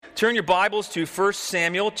Turn your Bibles to 1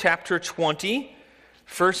 Samuel chapter 20.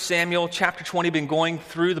 1 Samuel chapter 20, been going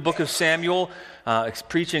through the book of Samuel,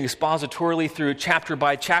 preaching expositorily through chapter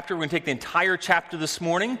by chapter. We're going to take the entire chapter this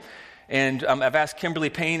morning, and I've asked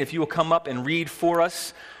Kimberly Payne if you will come up and read for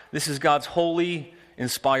us. This is God's holy,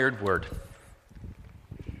 inspired word.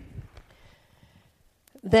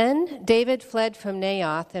 Then David fled from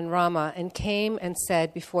Naioth and Ramah and came and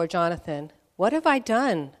said before Jonathan, "What have I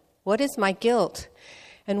done? What is my guilt?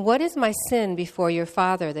 And what is my sin before your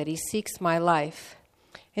father that he seeks my life?"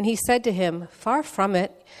 And he said to him, "Far from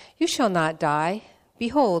it, you shall not die.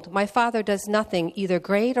 Behold, my father does nothing, either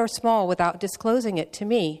great or small, without disclosing it to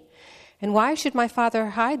me. And why should my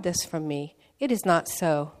father hide this from me? It is not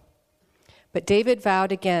so." But David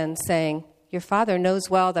vowed again, saying, "Your father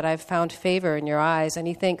knows well that I have found favor in your eyes." And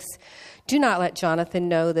he thinks, "Do not let Jonathan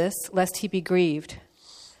know this, lest he be grieved.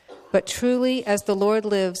 But truly, as the Lord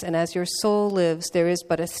lives and as your soul lives, there is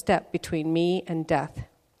but a step between me and death."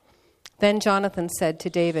 Then Jonathan said to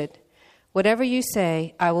David, "Whatever you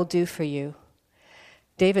say, I will do for you."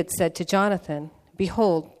 David said to Jonathan,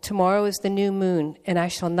 "Behold, tomorrow is the new moon, and I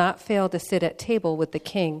shall not fail to sit at table with the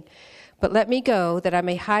king. But let me go, that I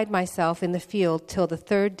may hide myself in the field till the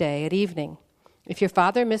third day at evening. If your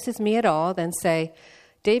father misses me at all, then say,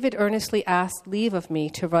 'David earnestly asked leave of me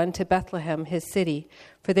to run to Bethlehem, his city,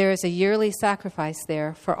 for there is a yearly sacrifice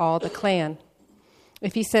there for all the clan.'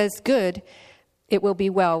 If he says, 'Good,' it will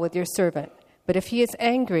be well with your servant. But if he is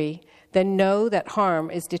angry, then know that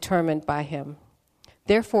harm is determined by him.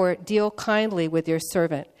 Therefore, deal kindly with your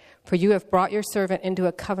servant, for you have brought your servant into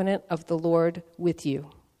a covenant of the Lord with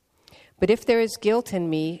you. But if there is guilt in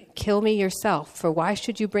me, kill me yourself, for why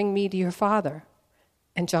should you bring me to your father?"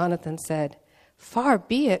 And Jonathan said, "Far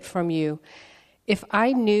be it from you. If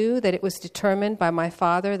I knew that it was determined by my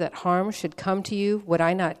father that harm should come to you, would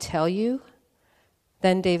I not tell you?"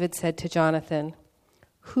 Then David said to Jonathan,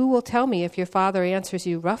 "Who will tell me if your father answers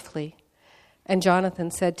you roughly?" And Jonathan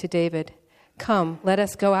said to David, "Come, let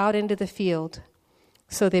us go out into the field."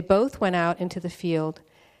 So they both went out into the field.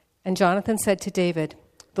 And Jonathan said to David,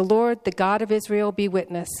 "The Lord, the God of Israel, be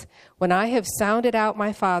witness. When I have sounded out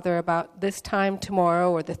my father about this time tomorrow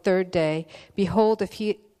or the third day, behold, if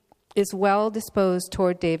he is well disposed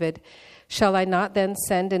toward David, shall I not then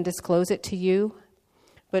send and disclose it to you?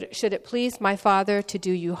 But should it please my father to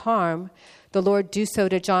do you harm, the Lord do so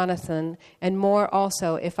to Jonathan, and more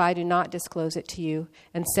also if I do not disclose it to you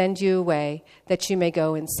and send you away, that you may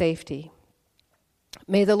go in safety.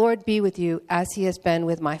 May the Lord be with you as he has been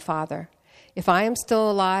with my father. If I am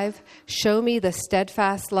still alive, show me the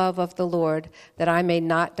steadfast love of the Lord, that I may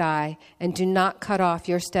not die, and do not cut off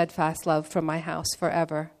your steadfast love from my house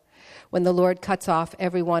forever, when the Lord cuts off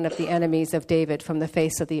every one of the enemies of David from the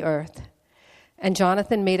face of the earth." And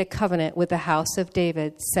Jonathan made a covenant with the house of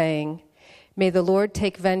David, saying, "May the Lord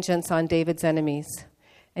take vengeance on David's enemies."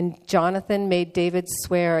 And Jonathan made David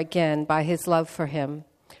swear again by his love for him,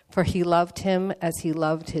 for he loved him as he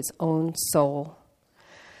loved his own soul.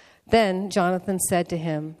 Then Jonathan said to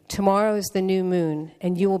him, "Tomorrow is the new moon,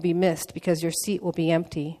 and you will be missed because your seat will be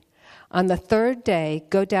empty. On the third day,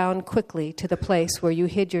 go down quickly to the place where you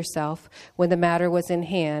hid yourself when the matter was in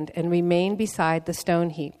hand, and remain beside the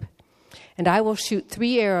stone heap. And I will shoot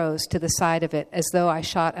 3 arrows to the side of it, as though I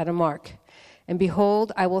shot at a mark. And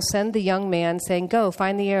behold, I will send the young man, saying, 'Go,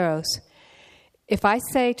 find the arrows.' If I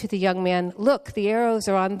say to the young man, 'Look, the arrows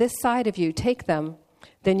are on this side of you, take them,'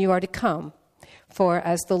 then you are to come. For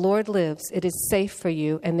as the Lord lives, it is safe for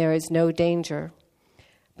you, and there is no danger.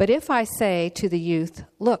 But if I say to the youth,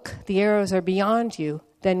 'Look, the arrows are beyond you,'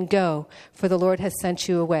 then go, for the Lord has sent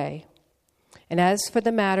you away. And as for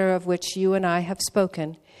the matter of which you and I have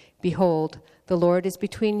spoken, behold, the Lord is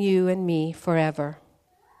between you and me forever."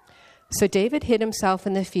 So David hid himself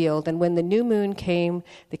in the field, and when the new moon came,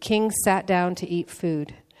 the king sat down to eat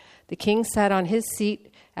food. The king sat on his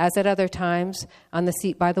seat, as at other times, on the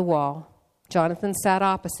seat by the wall. Jonathan sat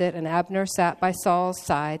opposite, and Abner sat by Saul's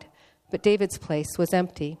side, but David's place was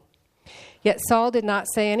empty. Yet Saul did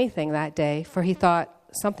not say anything that day, for he thought,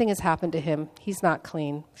 "Something has happened to him. He's not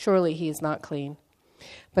clean. Surely he is not clean."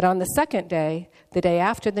 But on the second day, the day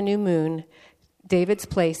after the new moon, David's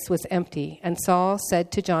place was empty, and Saul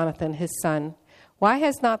said to Jonathan, his son, "Why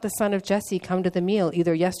has not the son of Jesse come to the meal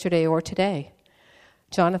either yesterday or today?"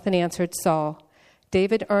 Jonathan answered Saul,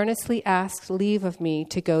 "David earnestly asked leave of me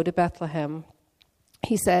to go to Bethlehem.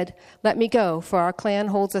 He said, 'Let me go, for our clan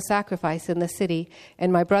holds a sacrifice in the city,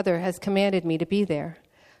 and my brother has commanded me to be there.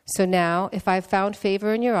 So now, if I have found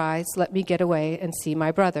favor in your eyes, let me get away and see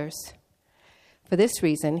my brothers.' For this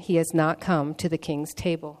reason, he has not come to the king's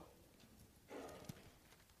table."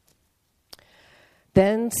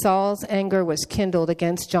 Then Saul's anger was kindled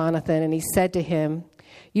against Jonathan, and he said to him,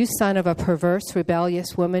 "You son of a perverse,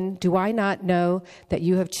 rebellious woman, do I not know that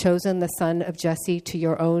you have chosen the son of Jesse to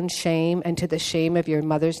your own shame and to the shame of your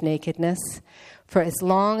mother's nakedness? For as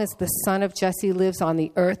long as the son of Jesse lives on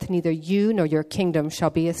the earth, neither you nor your kingdom shall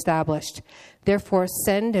be established. Therefore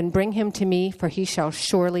send and bring him to me, for he shall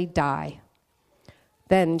surely die."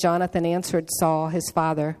 Then Jonathan answered Saul, his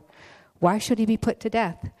father, "Why should he be put to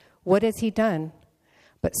death? What has he done?"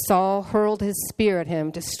 But Saul hurled his spear at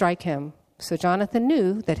him to strike him. So Jonathan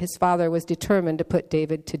knew that his father was determined to put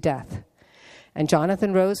David to death. And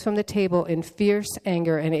Jonathan rose from the table in fierce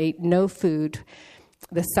anger and ate no food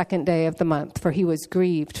the second day of the month, for he was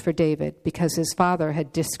grieved for David because his father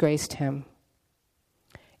had disgraced him.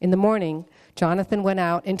 In the morning, Jonathan went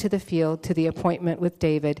out into the field to the appointment with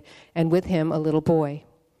David, and with him a little boy.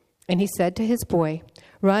 And he said to his boy,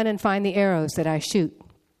 "Run and find the arrows that I shoot."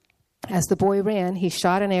 As the boy ran, he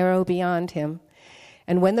shot an arrow beyond him.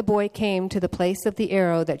 And when the boy came to the place of the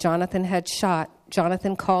arrow that Jonathan had shot,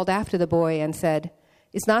 Jonathan called after the boy and said,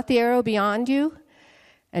 "Is not the arrow beyond you?"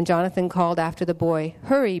 And Jonathan called after the boy,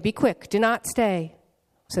 "Hurry, be quick, do not stay."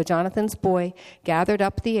 So Jonathan's boy gathered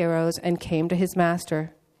up the arrows and came to his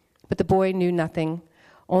master. But the boy knew nothing.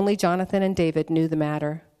 Only Jonathan and David knew the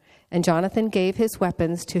matter. And Jonathan gave his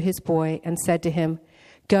weapons to his boy and said to him,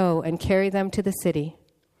 "Go and carry them to the city."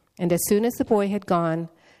 And as soon as the boy had gone,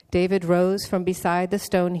 David rose from beside the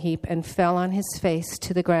stone heap and fell on his face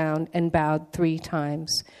to the ground and bowed 3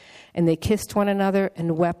 times. And they kissed one another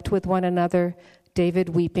and wept with one another, David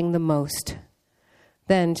weeping the most.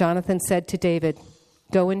 Then Jonathan said to David,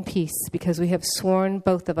 "Go in peace, because we have sworn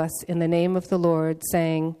both of us in the name of the Lord,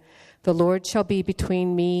 saying, 'The Lord shall be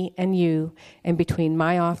between me and you, and between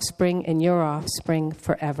my offspring and your offspring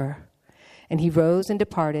forever.'" And he rose and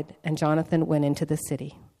departed, and Jonathan went into the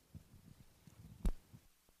city.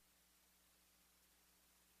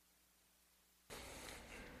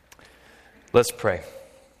 Let's pray.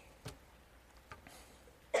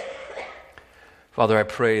 Father, I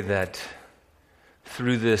pray that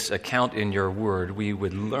through this account in your word, we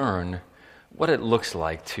would learn what it looks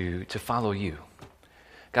like to follow you.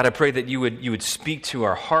 God, I pray that you would speak to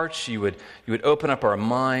our hearts, you would open up our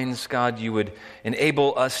minds, God, you would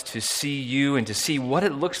enable us to see you and to see what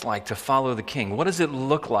it looks like to follow the King. What does it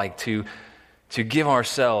look like to give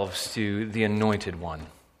ourselves to the Anointed One?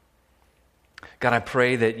 God, I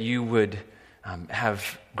pray that you would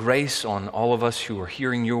have grace on all of us who are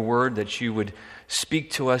hearing your word, that you would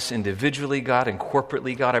speak to us individually, God, and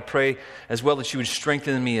corporately, God. I pray as well that you would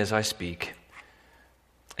strengthen me as I speak.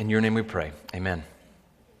 In your name we pray. Amen.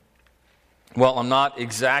 Well, I'm not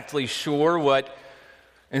exactly sure what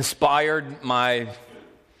inspired my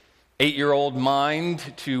 8-year-old mind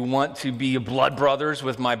to want to be blood brothers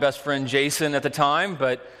with my best friend Jason at the time,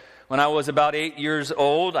 but when I was about 8 years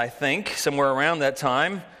old, I think, somewhere around that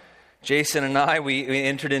time, Jason and I, we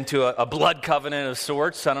entered into a blood covenant of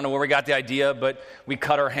sorts. I don't know where we got the idea, but we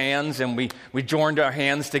cut our hands and we joined our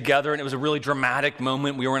hands together, and it was a really dramatic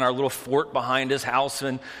moment. We were in our little fort behind his house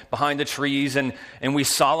and behind the trees, and we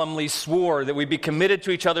solemnly swore that we'd be committed to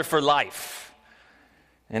each other for life.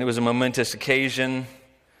 And it was a momentous occasion.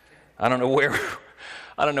 I don't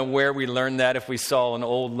know where we learned that. If we saw an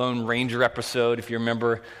old Lone Ranger episode, if you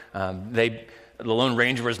remember, the Lone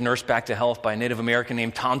Ranger was nursed back to health by a Native American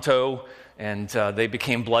named Tonto, and they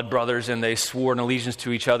became blood brothers, and they swore an allegiance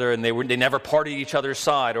to each other, and they never parted each other's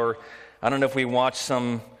side. Or I don't know if we watched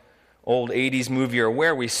some old 80s movie or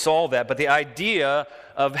where we saw that, but the idea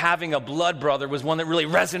of having a blood brother was one that really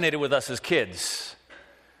resonated with us as kids.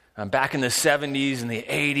 Back in the 70s and the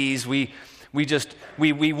 80s, we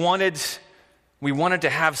wanted to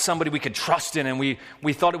have somebody we could trust in, and we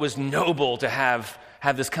thought it was noble to have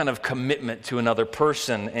this kind of commitment to another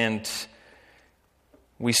person, and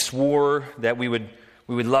we swore that we would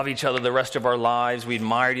love each other the rest of our lives. We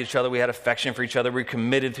admired each other. We had affection for each other. We were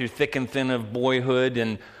committed through thick and thin of boyhood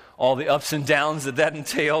and all the ups and downs that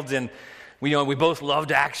entailed. And we both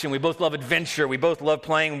loved action. We both loved adventure. We both loved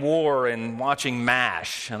playing war and watching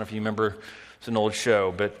MASH. I don't know if you remember, it's an old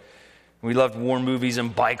show, but we loved war movies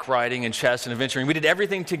and bike riding and chess and adventuring. We did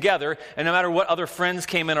everything together, and no matter what other friends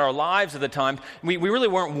came in our lives at the time, we really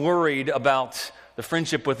weren't worried about the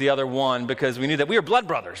friendship with the other one, because we knew that we were blood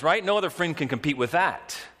brothers, right? No other friend can compete with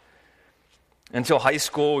that. Until high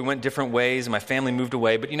school, we went different ways, and my family moved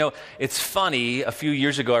away. But it's funny, a few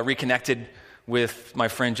years ago, I reconnected with my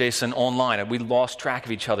friend Jason online. We lost track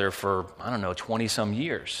of each other for, 20-some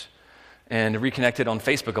years, and reconnected on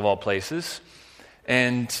Facebook of all places.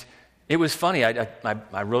 And it was funny.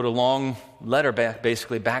 I wrote a long letter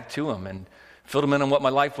back to him and filled him in on what my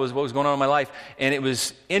life was, what was going on in my life. And it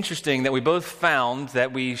was interesting that we both found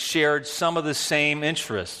that we shared some of the same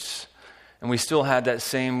interests. And we still had that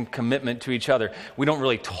same commitment to each other. We don't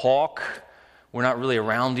really talk. We're not really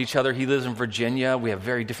around each other. He lives in Virginia. We have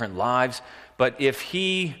very different lives. But if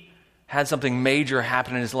he had something major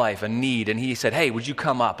happen in his life, a need, and he said, hey, would you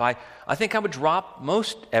come up? I think I would drop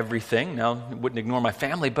most everything. Now, I wouldn't ignore my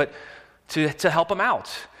family, but to help him out.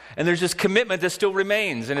 And there's this commitment that still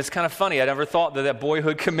remains. And it's kind of funny. I never thought that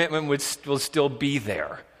boyhood commitment will still be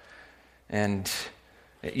there. And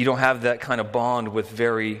you don't have that kind of bond with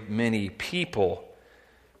very many people.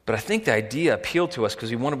 But I think the idea appealed to us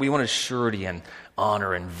because we wanted surety and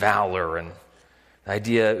honor and valor. And the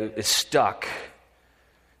idea is stuck.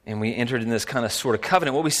 And we entered in this kind of sort of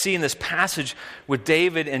covenant. What we see in this passage with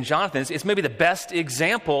David and Jonathan is maybe the best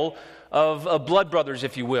example of blood brothers,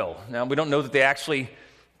 if you will. Now, we don't know that they actually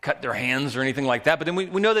cut their hands or anything like that, but then we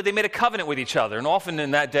know that they made a covenant with each other. And often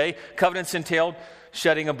in that day, covenants entailed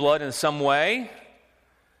shedding of blood in some way.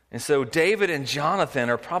 And so David and Jonathan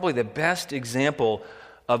are probably the best example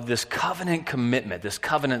of this covenant commitment, this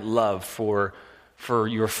covenant love for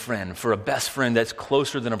your friend, for a best friend that's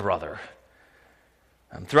closer than a brother.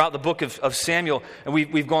 Throughout the book of Samuel, and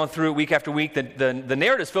we've gone through it week after week, the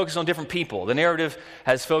narrative's focused on different people. The narrative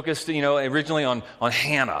has focused, originally on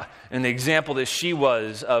Hannah and the example that she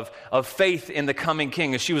was of faith in the coming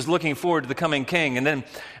king, as she was looking forward to the coming king. And then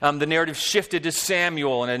the narrative shifted to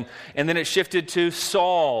Samuel, and then it shifted to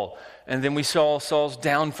Saul, and then we saw Saul's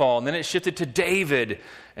downfall, and then it shifted to David.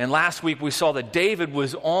 And last week we saw that David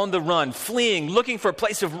was on the run, fleeing, looking for a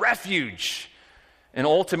place of refuge. And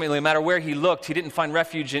ultimately, no matter where he looked, he didn't find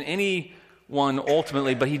refuge in anyone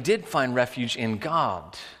ultimately, but he did find refuge in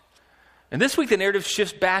God. And this week, the narrative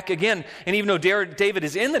shifts back again. And even though David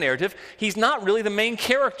is in the narrative, he's not really the main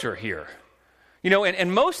character here.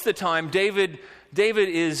 And most of the time, David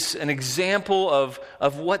is an example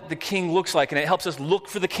of what the king looks like. And it helps us look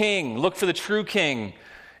for the king, look for the true king.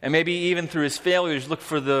 And maybe even through his failures, look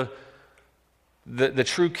for the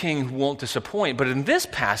true king who won't disappoint. But in this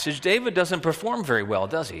passage, David doesn't perform very well,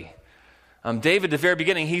 does he? David, at the very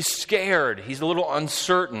beginning, he's scared. He's a little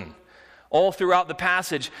uncertain. All throughout the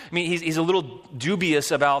passage, he's a little dubious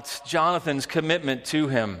about Jonathan's commitment to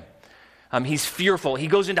him. He's fearful. He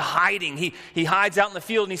goes into hiding. He hides out in the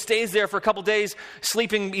field, and he stays there for a couple days,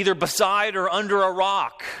 sleeping either beside or under a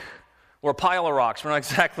rock or a pile of rocks. We're not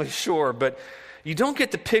exactly sure, but you don't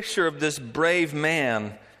get the picture of this brave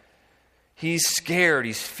man. He's scared,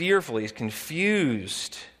 he's fearful, he's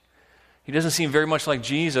confused. He doesn't seem very much like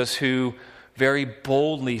Jesus, who very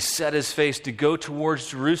boldly set his face to go towards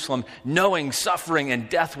Jerusalem, knowing suffering and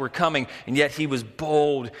death were coming, and yet he was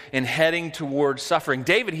bold in heading towards suffering.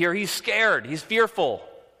 David here, he's scared, he's fearful.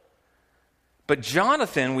 But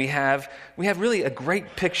Jonathan, we have really a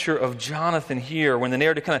great picture of Jonathan here when the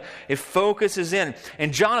narrative it focuses in.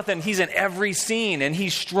 And Jonathan, he's in every scene, and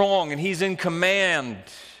he's strong, and he's in command.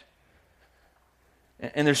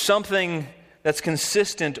 And there's something that's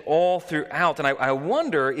consistent all throughout. And I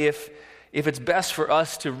wonder if it's best for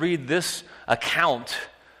us to read this account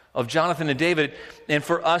of Jonathan and David and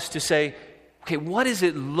for us to say, okay, what does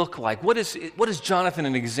it look like? What is Jonathan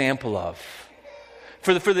an example of?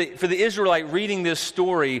 For the Israelite reading this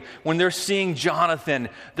story, when they're seeing Jonathan,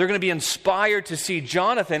 they're going to be inspired to see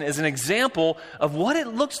Jonathan as an example of what it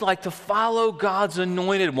looks like to follow God's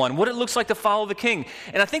anointed one, what it looks like to follow the king.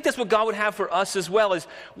 And I think that's what God would have for us as well, is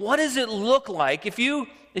what does it look like if you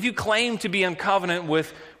claim to be in covenant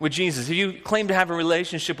with Jesus, if you claim to have a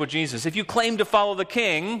relationship with Jesus, if you claim to follow the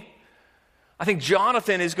king? I think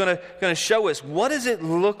Jonathan is going to show us, what does it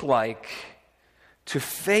look like to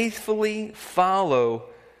faithfully follow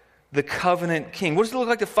the covenant king? What does it look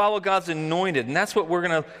like to follow God's anointed? And that's what we're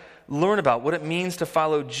going to learn about, what it means to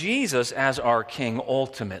follow Jesus as our king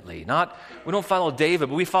ultimately. We don't follow David,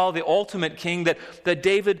 but we follow the ultimate king that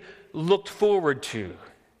David looked forward to.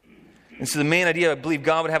 And so the main idea I believe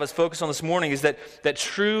God would have us focus on this morning is that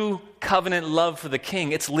true covenant love for the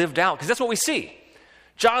king, it's lived out. Because that's what we see.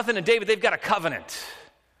 Jonathan and David, they've got a covenant.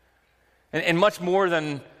 And much more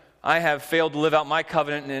than I have failed to live out my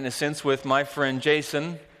covenant in a sense with my friend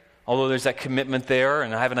Jason, although there's that commitment there,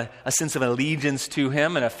 and I have a sense of allegiance to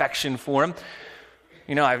him and affection for him.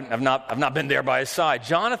 I've not been there by his side.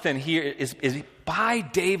 Jonathan here is by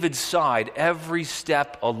David's side every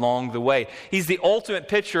step along the way. He's the ultimate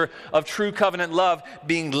picture of true covenant love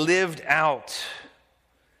being lived out.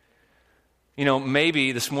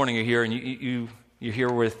 Maybe this morning you're here and you're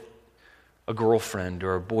here with a girlfriend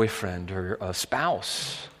or a boyfriend or a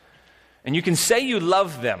spouse. And you can say you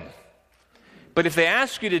love them, But if they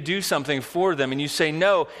ask you to do something for them and you say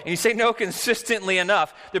no consistently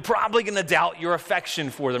enough, they're probably going to doubt your affection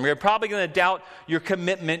for them. You're probably going to doubt your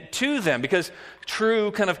commitment to them, because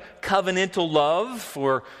true kind of covenantal love,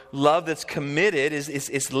 or love that's committed,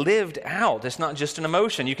 is lived out. It's not just an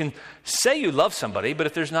emotion. You can say you love somebody, but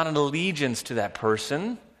if there's not an allegiance to that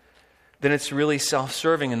person, then it's really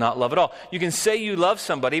self-serving and not love at all. You can say you love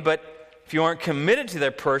somebody, but if you aren't committed to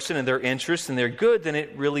their person and their interests and their good, then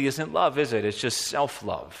it really isn't love, is it? It's just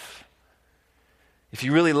self-love. If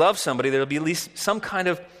you really love somebody, there'll be at least some kind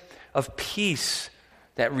of peace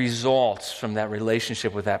that results from that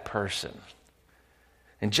relationship with that person.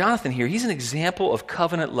 And Jonathan here, he's an example of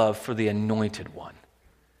covenant love for the anointed one.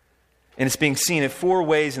 And it's being seen in 4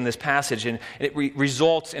 ways in this passage, and it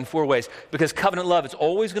results in 4 ways. Because covenant love, it's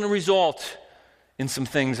always going to result in some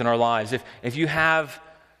things in our lives. If you have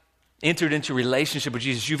entered into a relationship with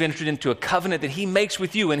Jesus, you've entered into a covenant that he makes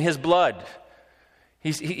with you in his blood.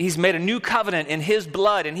 He's made a new covenant in his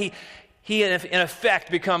blood, and he in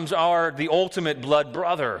effect becomes the ultimate blood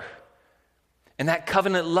brother. And that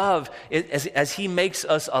covenant love, as he makes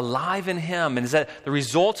us alive in him, and as that the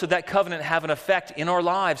results of that covenant have an effect in our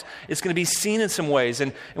lives, it's going to be seen in some ways.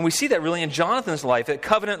 And we see that really in Jonathan's life. That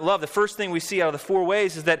covenant love, the first thing we see out of the 4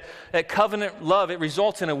 ways is that covenant love, it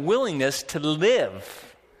results in a willingness to live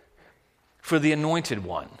for the anointed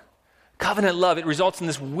one. Covenant love, it results in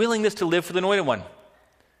this willingness to live for the anointed one.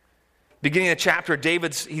 Beginning of the chapter,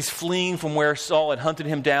 he's fleeing from where Saul had hunted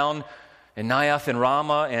him down in Naioth and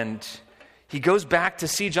Ramah, and he goes back to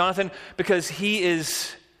see Jonathan because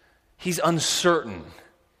he's uncertain.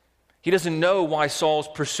 He doesn't know why Saul's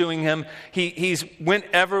pursuing him. He's went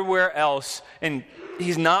everywhere else, and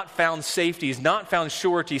he's not found safety. He's not found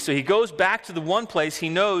surety. So he goes back to the one place he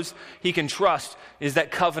knows he can trust, is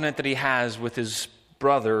that covenant that he has with his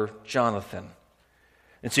brother Jonathan.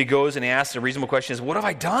 And so he goes and he asks a reasonable question, is, what have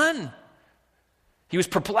I done? He was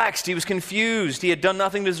perplexed. He was confused. He had done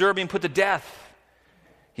nothing to deserve being put to death.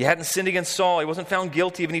 He hadn't sinned against Saul. He wasn't found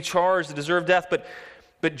guilty of any charge that deserved death.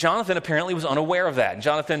 But Jonathan apparently was unaware of that. And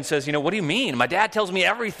Jonathan says, what do you mean? My dad tells me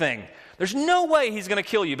everything. There's no way he's going to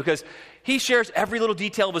kill you, because he shares every little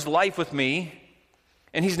detail of his life with me.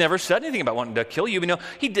 And he's never said anything about wanting to kill you.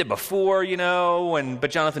 He did before,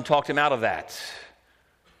 but Jonathan talked him out of that.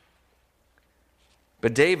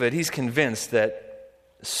 But David, he's convinced that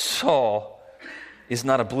Saul is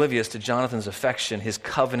not oblivious to Jonathan's affection, his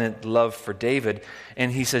covenant love for David. And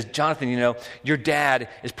he says, Jonathan, your dad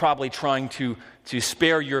is probably trying to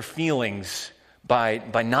spare your feelings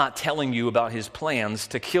by not telling you about his plans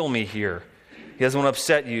to kill me here. He doesn't want to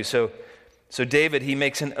upset you. So David, he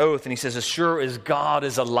makes an oath, and he says, as sure as God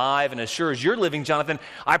is alive and as sure as you're living, Jonathan,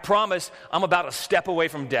 I promise I'm about a step away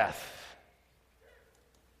from death.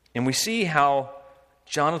 And we see how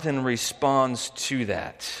Jonathan responds to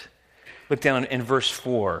that. Look down in verse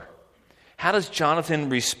 4. How does Jonathan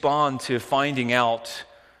respond to finding out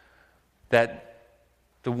that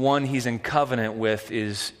the one he's in covenant with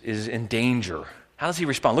is in danger? How does he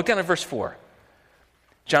respond? Look down at verse 4.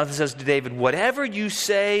 Jonathan says to David, whatever you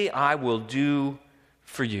say, I will do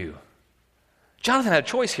for you. Jonathan had a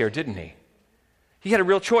choice here, didn't he? He had a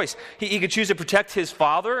real choice. He could choose to protect his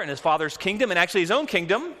father and his father's kingdom, and actually his own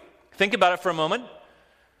kingdom. Think about it for a moment.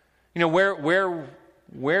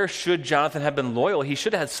 Where should Jonathan have been loyal? He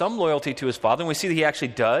should have had some loyalty to his father, and we see that he actually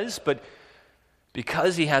does, but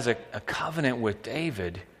because he has a covenant with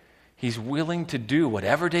David, he's willing to do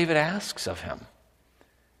whatever David asks of him.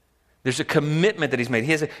 There's a commitment that he's made.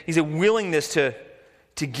 He's a willingness to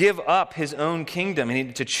give up his own kingdom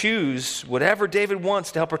and to choose whatever David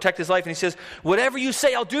wants to help protect his life. And he says, whatever you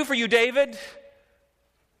say, I'll do for you, David.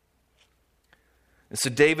 And so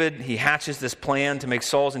David, he hatches this plan to make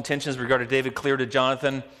Saul's intentions regarding David clear to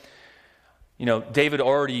Jonathan. David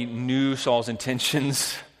already knew Saul's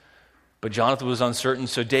intentions, but Jonathan was uncertain.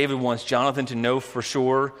 So David wants Jonathan to know for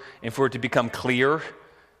sure and for it to become clear.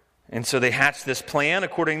 And so they hatch this plan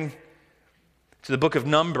according to the book of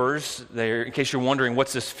Numbers. In case you're wondering,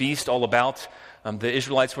 what's this feast all about? The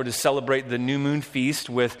Israelites were to celebrate the new moon feast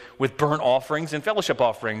with burnt offerings and fellowship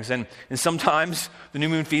offerings. And sometimes the new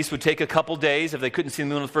moon feast would take a couple days. If they couldn't see the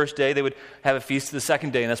moon on the first day, they would have a feast the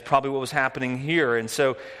second day. And that's probably what was happening here. And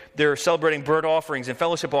so they're celebrating burnt offerings and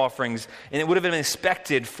fellowship offerings. And it would have been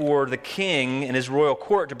expected for the king and his royal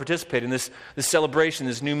court to participate in this celebration,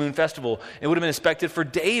 this new moon festival. It would have been expected for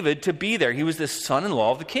David to be there. He was the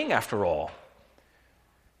son-in-law of the king, after all.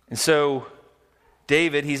 And so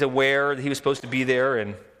David, he's aware that he was supposed to be there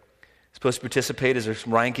and supposed to participate as a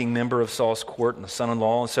ranking member of Saul's court and the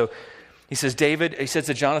son-in-law. And so He says, David, he says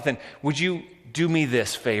to Jonathan, would you do me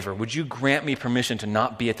this favor? Would you grant me permission to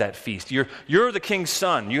not be at that feast? You're the king's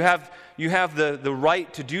son. You have the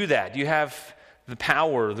right to do that. You have the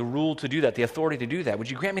power, the rule to do that, the authority to do that. Would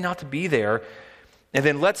you grant me not to be there? And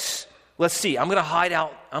then let's see. I'm going to hide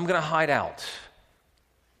out.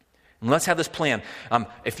 And let's have this plan.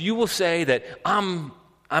 If you will say that I'm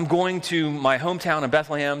going to my hometown in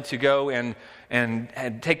Bethlehem to go and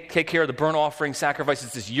take care of the burnt offering sacrifice.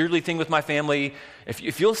 It's this yearly thing with my family.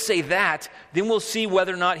 If you'll say that, then we'll see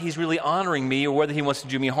whether or not he's really honoring me or whether he wants to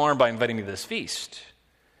do me harm by inviting me to this feast.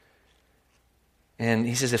 And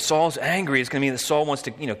he says if Saul's angry, it's going to mean that Saul wants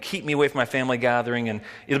to keep me away from my family gathering, and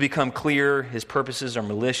it'll become clear his purposes are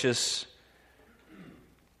malicious.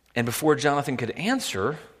 And before Jonathan could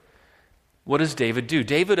answer, what does David do?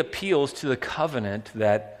 David appeals to the covenant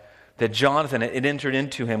that Jonathan had entered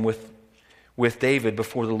into him with David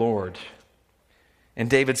before the Lord. And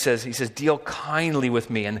David says, deal kindly with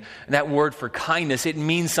me. And that word for kindness, it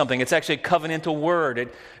means something. It's actually a covenantal word.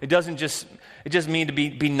 It doesn't just mean to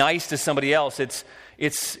be nice to somebody else. It's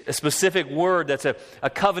a specific word that's a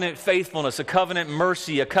covenant faithfulness, a covenant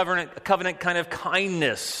mercy, a covenant kind of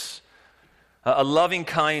kindness, a loving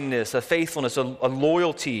kindness, a faithfulness, a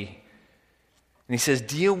loyalty. And he says,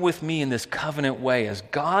 deal with me in this covenant way as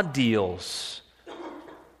God deals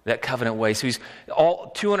that covenant way. So he's all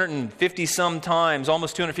 250 some times,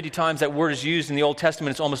 almost 250 times that word is used in the Old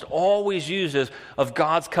Testament. It's almost always used as of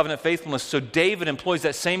God's covenant faithfulness. So David employs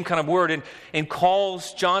that same kind of word and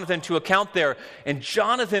calls Jonathan to account there. And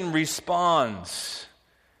Jonathan responds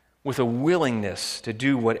with a willingness to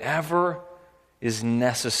do whatever is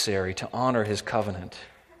necessary to honor his covenant,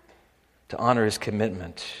 to honor his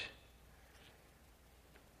commitment.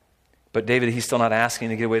 But David, he's still not asking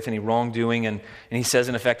to get away with any wrongdoing. And he says,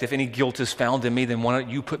 in effect, if any guilt is found in me, then why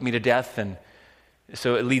don't you put me to death? And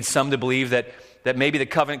so it leads some to believe that maybe the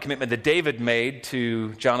covenant commitment that David made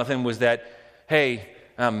to Jonathan was that, hey,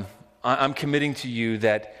 I'm committing to you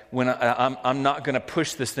that when I'm not going to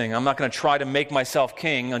push this thing. I'm not going to try to make myself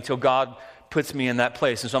king until God puts me in that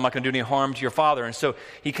place. And so I'm not going to do any harm to your father. And so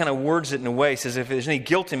he kind of words it in a way. He says, if there's any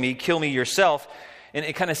guilt in me, kill me yourself. And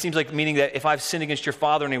it kind of seems like meaning that if I've sinned against your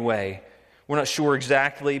father in any way, we're not sure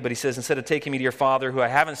exactly, but he says, instead of taking me to your father, who I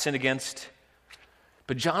haven't sinned against.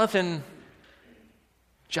 But Jonathan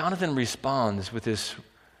responds with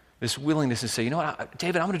this willingness to say, you know what,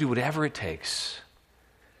 David, I'm going to do whatever it takes.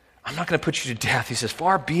 I'm not going to put you to death. He says,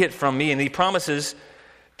 far be it from me. And he promises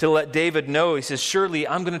to let David know. He says, surely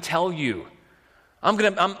I'm going to tell you. I'm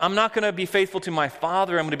not going to be faithful to my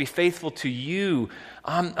father. I'm going to be faithful to you.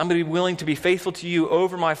 I'm going to be willing to be faithful to you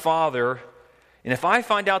over my father. And if I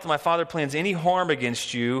find out that my father plans any harm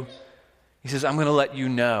against you, he says, I'm going to let you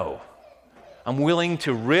know. I'm willing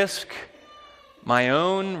to risk my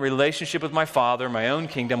own relationship with my father, my own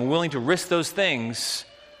kingdom. I'm willing to risk those things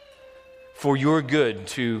for your good,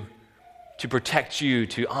 to protect you,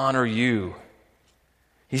 to honor you.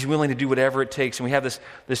 He's willing to do whatever it takes. And we have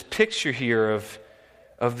this picture here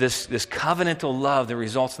of this covenantal love that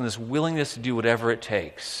results in this willingness to do whatever it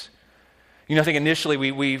takes. You know, I think initially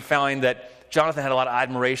we find that Jonathan had a lot of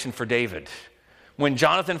admiration for David. When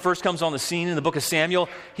Jonathan first comes on the scene in the book of Samuel,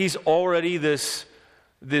 he's already this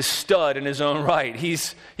stud in his own right.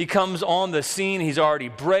 He comes on the scene, he's already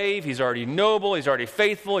brave, he's already noble, he's already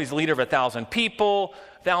faithful, he's the leader of 1,000 people,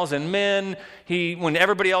 1,000 men. When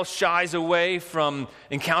everybody else shies away from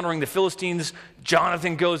encountering the Philistines,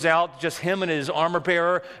 Jonathan goes out, just him and his armor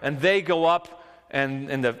bearer, and they go up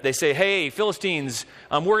and they say, hey, Philistines,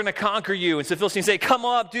 we're going to conquer you. And so the Philistines say, come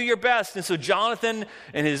up, do your best. And so Jonathan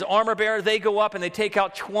and his armor bearer, they go up and they take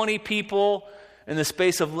out 20 people in the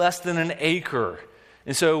space of less than an acre.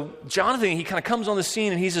 And so Jonathan, he kind of comes on the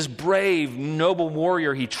scene and he's this brave, noble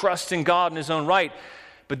warrior. He trusts in God in his own right.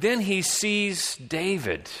 But then he sees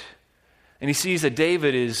David. And he sees that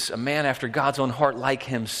David is a man after God's own heart like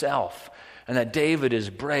himself. And that David is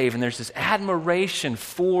brave. And there's this admiration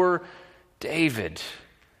for David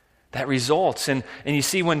that results. And you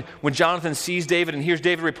see when Jonathan sees David and hears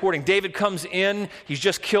David reporting, David comes in, he's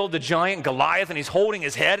just killed the giant Goliath and he's holding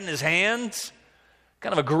his head in his hands.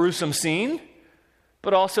 Kind of a gruesome scene.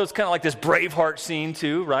 But also it's kind of like this Braveheart scene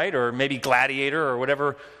too, right? Or maybe Gladiator or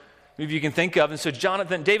whatever movie you can think of. And so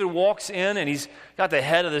David walks in and he's got the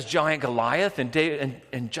head of this giant Goliath,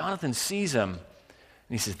 and Jonathan sees him. And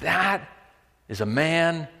he says, that is a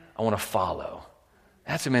man I want to follow.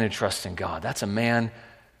 That's a man who trusts in God. That's a man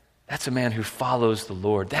who follows the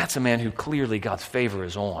Lord. That's a man who clearly God's favor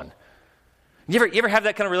is on. You ever have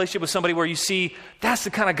that kind of relationship with somebody where you see, that's the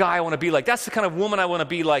kind of guy I want to be like. That's the kind of woman I want to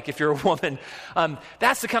be like if you're a woman.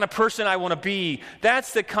 That's the kind of person I want to be.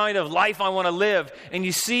 That's the kind of life I want to live. And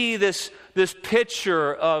you see this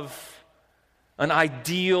picture of an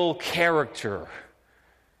ideal character.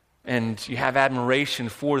 And you have admiration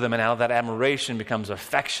for them, and out of that admiration becomes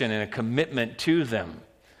affection and a commitment to them.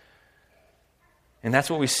 And that's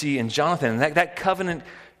what we see in Jonathan. And that covenant,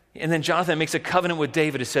 and then Jonathan makes a covenant with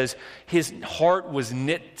David. It says his heart was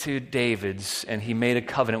knit to David's, and he made a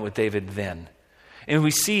covenant with David then. And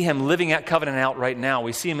we see him living that covenant out right now.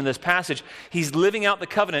 We see him in this passage. He's living out the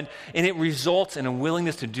covenant, and it results in a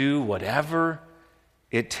willingness to do whatever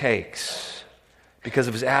it takes because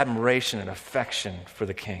of his admiration and affection for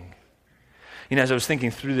the king. As I was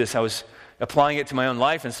thinking through this, I was applying it to my own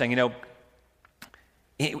life and saying, do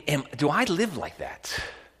I live like that?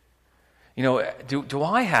 Do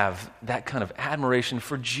I have that kind of admiration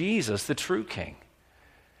for Jesus, the true king?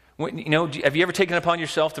 Have you ever taken it upon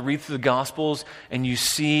yourself to read through the Gospels and you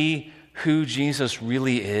see who Jesus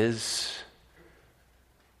really is?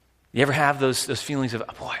 You ever have those feelings of,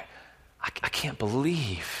 boy, I can't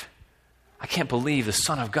believe the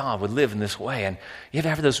Son of God would live in this way? And you ever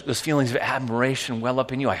have those feelings of admiration well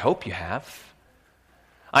up in you? I hope you have.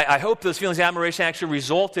 I hope those feelings of admiration actually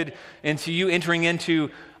resulted into you entering into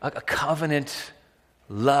a covenant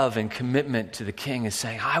love and commitment to the King and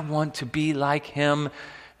saying, I want to be like him,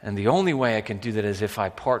 and the only way I can do that is if I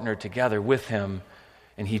partner together with him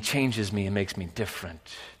and he changes me and makes me different.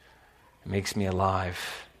 It makes me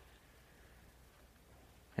alive.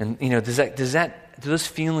 And do those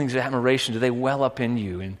feelings of admiration, do they well up in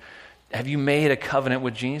you? And have you made a covenant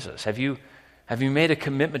with Jesus? Have you made a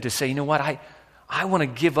commitment to say, you know what, I want to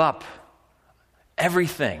give up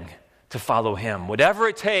everything to follow him, whatever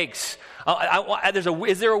it takes.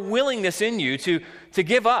 Is there a willingness in you to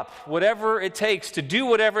give up whatever it takes, to do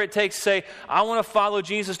whatever it takes, to say, I want to follow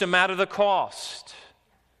Jesus no matter the cost?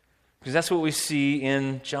 Because that's what we see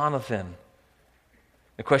in Jonathan.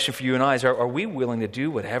 The question for you and I is, are we willing to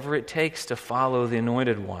do whatever it takes to follow the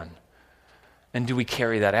Anointed One? And do we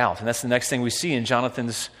carry that out? And that's the next thing we see in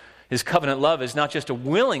Jonathan's, his covenant love is not just a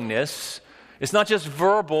willingness. It's not just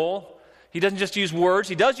verbal. He doesn't just use words.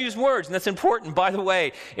 He does use words, and that's important. By the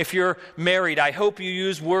way, if you're married, I hope you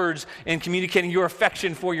use words in communicating your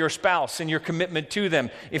affection for your spouse and your commitment to them.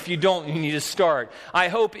 If you don't, you need to start. I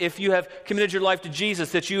hope if you have committed your life to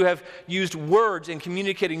Jesus that you have used words in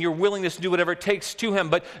communicating your willingness to do whatever it takes to him,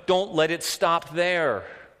 but don't let it stop there.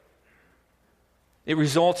 It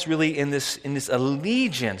results really in this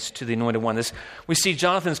allegiance to the Anointed One. We see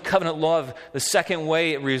Jonathan's covenant love, the second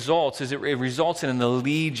way it results is it results in an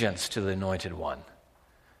allegiance to the Anointed One.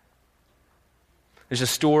 There's a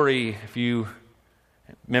story, if you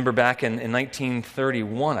remember back in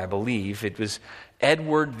 1931, I believe, it was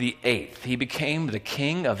Edward VIII. He became the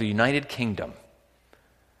king of the United Kingdom.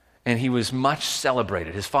 And he was much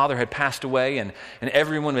celebrated. His father had passed away, and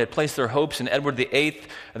everyone had placed their hopes in Edward VIII.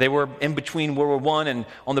 They were in between World War I and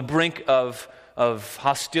on the brink of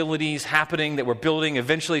hostilities happening that were building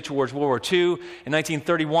eventually towards World War II. In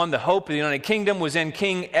 1931, the hope of the United Kingdom was in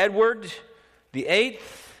King Edward VIII,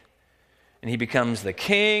 and he becomes the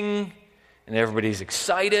king, and everybody's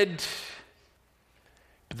excited.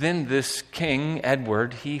 But then this King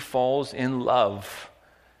Edward, he falls in love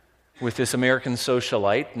with this American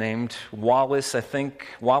socialite named Wallace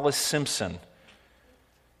Simpson.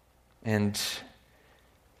 And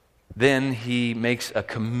then he makes a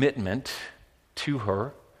commitment to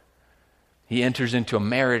her. He enters into a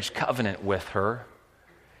marriage covenant with her,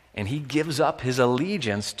 and he gives up his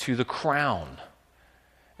allegiance to the crown.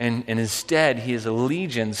 And instead, his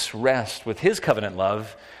allegiance rests with his covenant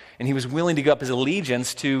love, and he was willing to give up his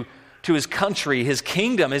allegiance to his country, his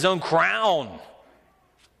kingdom, his own crown.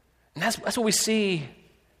 And that's what we see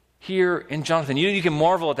here in Jonathan. You can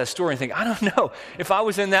marvel at that story and think, I don't know, if I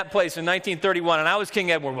was in that place in 1931 and I was King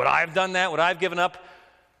Edward, would I have done that? Would I have given up,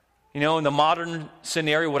 in the modern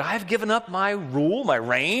scenario, would I have given up my rule, my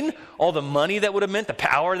reign, all the money that would have meant, the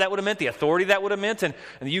power that would have meant, the authority that would have meant? And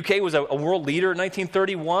the UK was a world leader in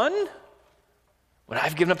 1931. Would I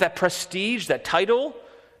have given up that prestige, that title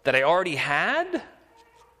that I already had?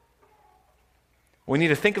 We need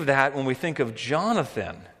to think of that when we think of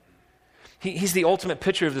Jonathan. He's the ultimate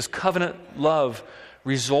picture of this covenant love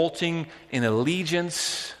resulting in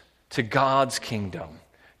allegiance to God's kingdom,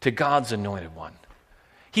 to God's Anointed One.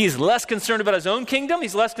 He is less concerned about his own kingdom.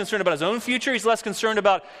 He's less concerned about his own future. He's less concerned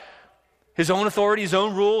about his own authority, his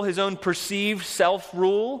own rule, his own perceived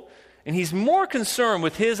self-rule. And he's more concerned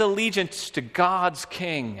with his allegiance to God's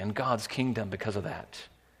king and God's kingdom because of that.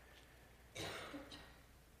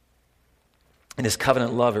 In his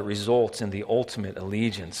covenant love, it results in the ultimate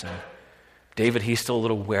allegiance. And David, he's still a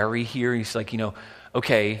little wary here. He's like,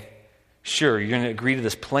 okay, sure, you're going to agree to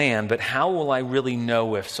this plan, but how will I really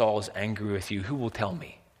know if Saul is angry with you? Who will tell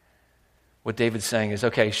me? What David's saying is,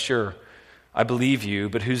 okay, sure, I believe you,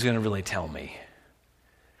 but who's going to really tell me?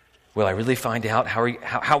 Will I really find out?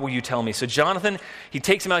 How will you tell me? So Jonathan, he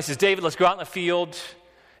takes him out. He says, David, let's go out in the field.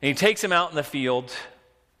 And he takes him out in the field.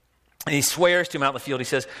 And he swears to him out in the field. He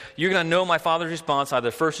says, you're going to know my father's response either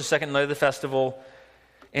the first or second night of the festival.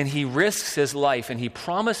 And he risks his life. And he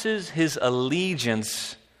promises his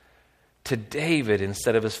allegiance to David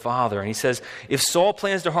instead of his father. And he says, if Saul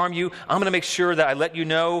plans to harm you, I'm going to make sure that I let you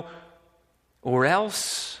know, or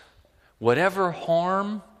else whatever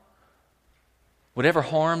harm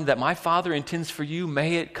that my father intends for you,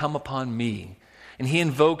 may it come upon me. And he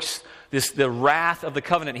invokes the wrath of the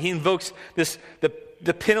covenant. He invokes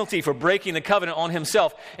the penalty for breaking the covenant on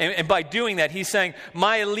himself. And by doing that, he's saying,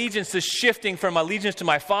 my allegiance is shifting from allegiance to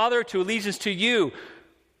my father to allegiance to you.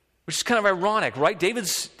 Which is kind of ironic, right?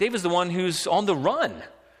 David's the one who's on the run.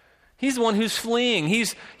 He's the one who's fleeing.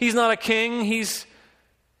 He's not a king. He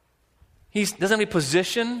doesn't have any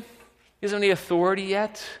position. He doesn't have any authority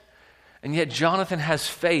yet. And yet Jonathan has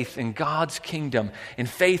faith in God's kingdom and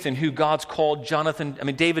faith in who God's called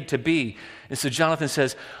David to be. And so Jonathan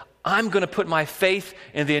says, I'm going to put my faith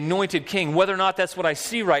in the anointed king, whether or not that's what I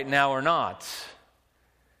see right now or not.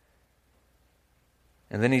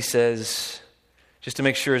 And then he says, just to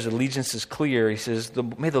make sure his allegiance is clear, he says,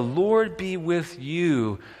 may the Lord be with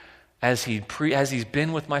you as he's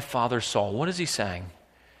been with my father Saul. What is he saying?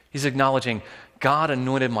 He's acknowledging, God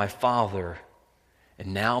anointed my father,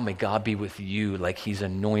 and now may God be with you like he's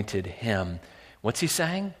anointed him. What's he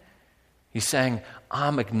saying? He's saying,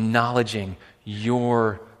 I'm acknowledging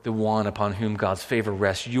you're the one upon whom God's favor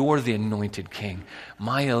rests. You're the anointed king.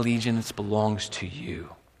 My allegiance belongs to you.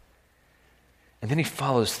 And then he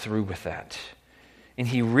follows through with that. And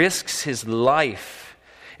he risks his life.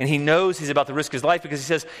 And he knows he's about to risk his life because he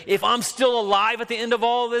says, if I'm still alive at the end of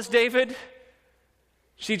all of this, David.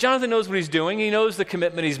 See, Jonathan knows what he's doing. He knows the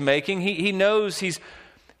commitment he's making. He knows he's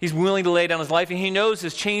willing to lay down his life. And he knows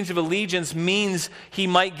his change of allegiance means he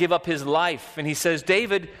might give up his life. And he says,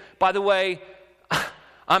 David, by the way,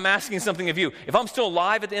 I'm asking something of you. If I'm still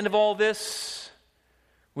alive at the end of all this,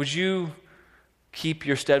 would you keep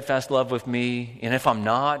your steadfast love with me? And if I'm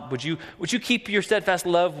not, would you keep your steadfast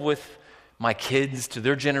love with my kids, to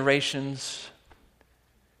their generations?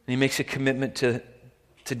 And he makes a commitment to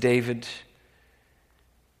David.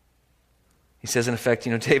 He says, in effect,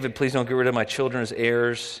 David, please don't get rid of my children as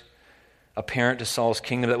heirs, a parent to Saul's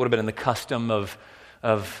kingdom. That would have been in the custom of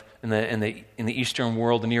in the Eastern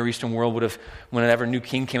world, the Near Eastern world would have, whenever a new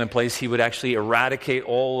king came in place, he would actually eradicate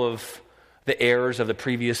all of the heirs of the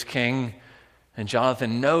previous king. And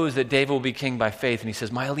Jonathan knows that David will be king by faith, and he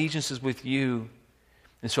says, my allegiance is with you,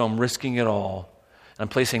 and so I'm risking it all. And I'm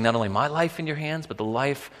placing not only my life in your hands, but the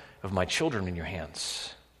life of my children in your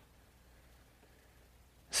hands.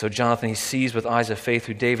 So Jonathan, he sees with eyes of faith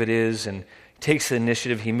who David is, and takes the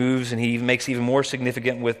initiative. He moves, and he makes even more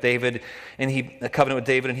significant with David, and a covenant with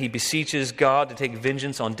David, and he beseeches God to take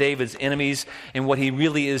vengeance on David's enemies. And what he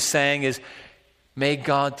really is saying is, may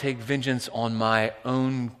God take vengeance on my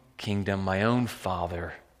own kingdom, my own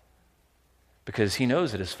father, because he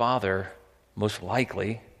knows that his father, most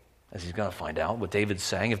likely, as he's going to find out, what David's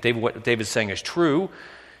saying, what David's saying is true,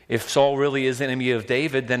 if Saul really is the enemy of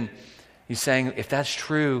David, then he's saying, if that's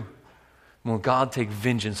true, will God take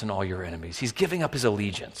vengeance on all your enemies? He's giving up his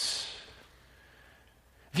allegiance.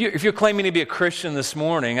 If you're claiming to be a Christian this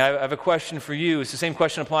morning, I have a question for you. It's the same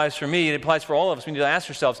question applies for me. It applies for all of us. We need to ask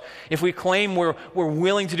ourselves, if we claim we're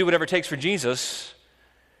willing to do whatever it takes for Jesus,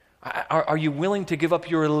 are you willing to give up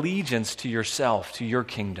your allegiance to yourself, to your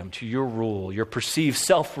kingdom, to your rule, your perceived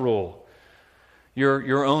self-rule,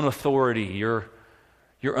 your own authority, your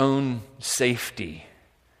own safety?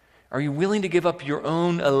 Are you willing to give up your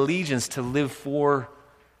own allegiance to live for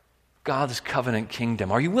God's covenant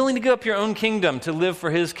kingdom? Are you willing to give up your own kingdom to live for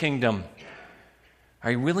his kingdom?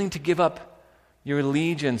 Are you willing to give up your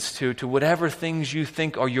allegiance to whatever things you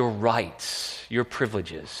think are your rights, your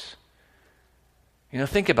privileges?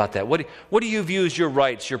 Think about that. What do you view as your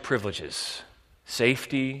rights, your privileges?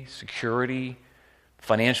 Safety, security,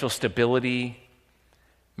 financial stability,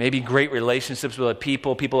 maybe great relationships with other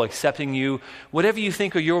people accepting you. Whatever you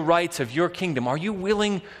think are your rights of your kingdom, are you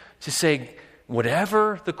willing to say,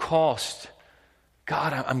 whatever the cost,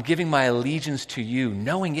 God, I'm giving my allegiance to you,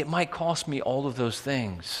 knowing it might cost me all of those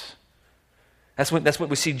things? That's what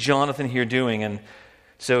we see Jonathan here doing. And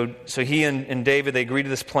so he and David, they agree to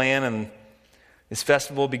this plan, and This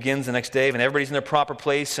festival begins the next day, and everybody's in their proper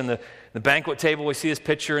place. And the banquet table, we see this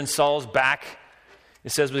picture in Saul's back.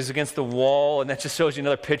 It says he's against the wall, and that just shows you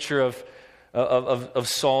another picture of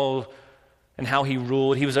Saul and how he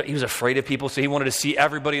ruled. He was afraid of people, so he wanted to see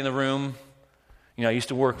everybody in the room. I used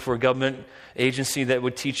to work for a government agency that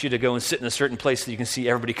would teach you to go and sit in a certain place so you can see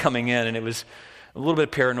everybody coming in, and it was a little bit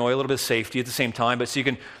of paranoia, a little bit of safety at the same time, but so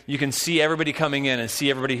you can see everybody coming in and see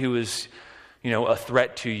everybody who is, a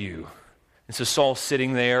threat to you. And so Saul's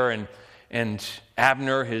sitting there, and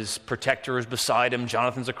Abner, his protector, is beside him.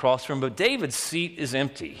 Jonathan's across from him, but David's seat is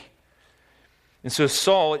empty. And so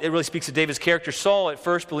Saul, it really speaks to David's character. Saul at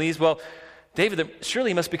first believes, well, David, surely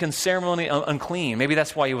he must become ceremonially unclean. Maybe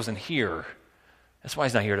that's why he wasn't here. That's why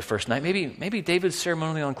he's not here the first night. Maybe David's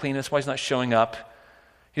ceremonially unclean. That's why he's not showing up.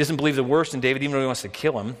 He doesn't believe the worst in David, even though he wants to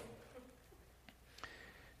kill him.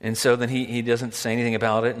 And so then he doesn't say anything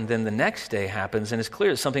about it. And then the next day happens, and it's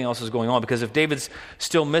clear that something else is going on, because if David's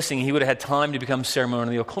still missing, he would have had time to become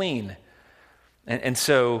ceremonially clean. And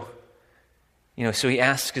so, so he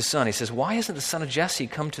asks his son, he says, why hasn't the son of Jesse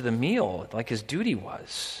come to the meal like his duty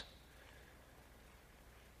was?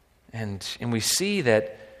 And we see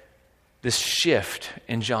that this shift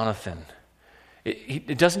in Jonathan,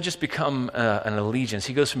 it doesn't just become an allegiance.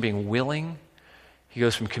 He goes from being willing, he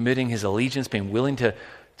goes from committing his allegiance, being willing to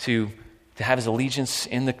have his allegiance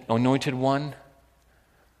in the Anointed One.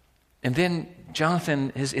 And then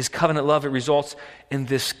Jonathan, his covenant love, it results in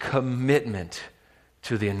this commitment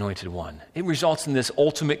to the Anointed One. It results in this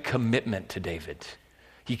ultimate commitment to David.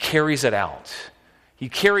 He carries it out. He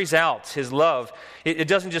carries out his love. It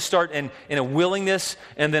doesn't just start in a willingness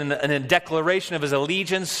and then in a declaration of his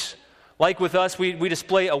allegiance. Like with us, we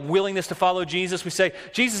display a willingness to follow Jesus. We say,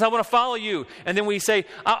 Jesus, I want to follow you. And then we say,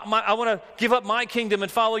 I want to give up my kingdom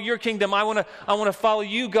and follow your kingdom. I want to follow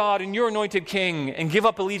you, God, and your anointed king, and give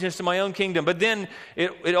up allegiance to my own kingdom. But then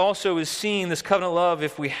it also is seen, this covenant love,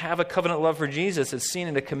 if we have a covenant love for Jesus, it's seen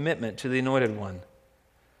in a commitment to the Anointed One.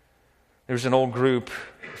 There was an old group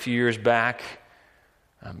a few years back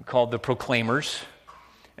called the Proclaimers,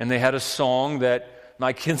 and they had a song that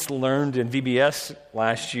my kids learned in VBS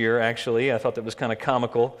last year, actually. I thought that was kind of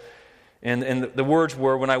comical. And the words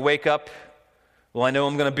were, when I wake up, well, I know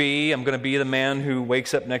I'm going to be the man who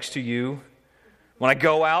wakes up next to you. When I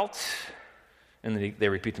go out, and they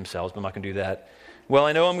repeat themselves, but I'm not going to do that. Well,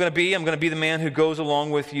 I know I'm going to be the man who goes along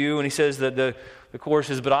with you. And he says that the chorus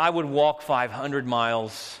is, but I would walk 500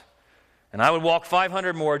 miles, and I would walk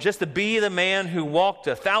 500 more just to be the man who walked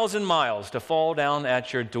 1,000 miles to fall down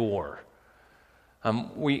at your door.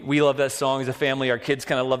 We love that song as a family. Our kids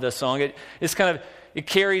kind of love that song. It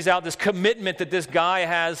carries out this commitment that this guy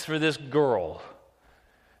has for this girl.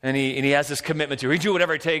 And he has this commitment to her. He do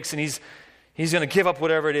whatever it takes, and he's going to give up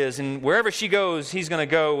whatever it is. And wherever she goes, he's going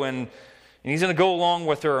to go, and he's going to go along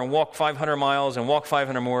with her and walk 500 miles and walk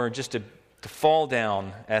 500 more just to fall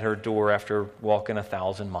down at her door after walking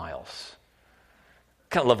 1,000 miles.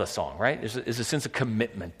 Kind of love that song, right? There's a sense of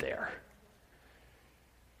commitment there.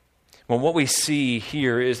 Well, what we see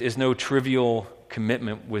here is no trivial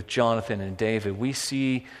commitment with Jonathan and David. We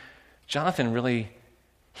see Jonathan really,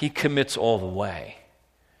 he commits all the way.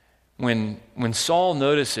 When Saul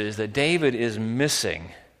notices that David is missing,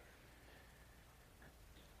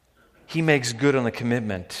 he makes good on the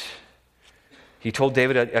commitment. He told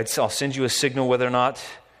David, I'll send you a signal whether or not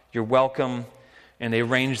you're welcome. And they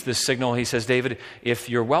arranged this signal. He says, David, if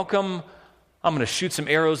you're welcome, I'm going to shoot some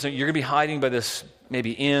arrows. You're going to be hiding by this,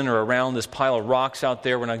 maybe in or around this pile of rocks out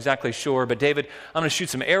there. We're not exactly sure. But David, I'm going to shoot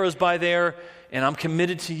some arrows by there. And I'm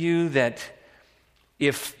committed to you that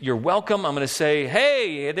if you're welcome, I'm going to say,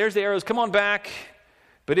 hey, there's the arrows. Come on back.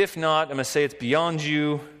 But if not, I'm going to say it's beyond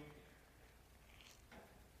you.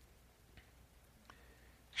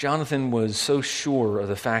 Jonathan was so sure of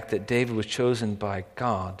the fact that David was chosen by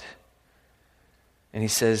God. And he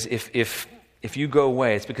says, if you go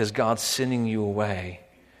away, it's because God's sending you away.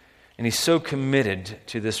 And he's so committed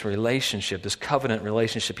to this relationship, this covenant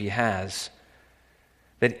relationship he has,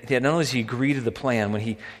 that not only does he agree to the plan,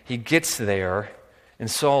 when he gets there, and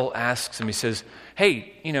Saul asks him, he says,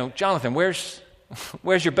 hey, Jonathan, where's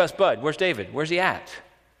your best bud? Where's David? Where's he at?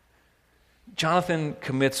 Jonathan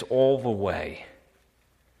commits all the way.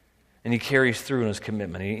 And he carries through in his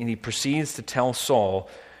commitment. And he proceeds to tell Saul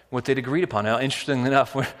what they'd agreed upon. Now, interestingly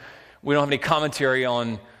enough, we don't have any commentary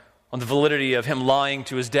on the validity of him lying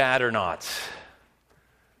to his dad or not.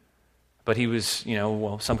 But he was,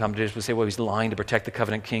 some commentators would say, well, he's lying to protect the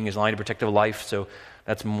covenant king, he's lying to protect the life, so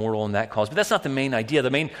that's moral in that cause. But that's not the main idea. The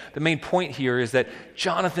main point here is that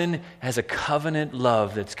Jonathan has a covenant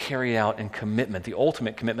love that's carried out in commitment, the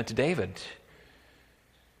ultimate commitment to David.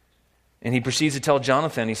 And he proceeds to tell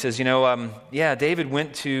Jonathan, he says, David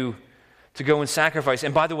went to go and sacrifice.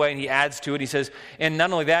 And by the way, and he adds to it, he says, and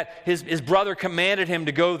not only that, his brother commanded him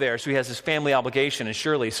to go there, so he has this family obligation, and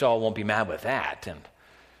surely Saul won't be mad with that.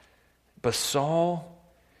 But Saul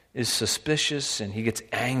is suspicious, and he gets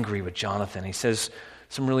angry with Jonathan. He says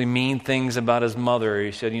some really mean things about his mother.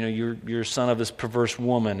 He said, you're son of this perverse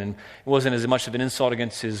woman. And it wasn't as much of an insult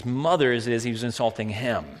against his mother as it is he was insulting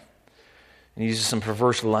him. And he uses some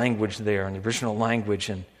perverse language there in the original language,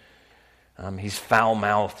 and he's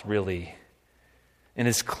foul-mouthed, really. And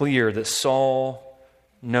it's clear that Saul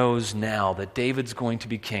knows now that David's going to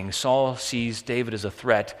be king. Saul sees David as a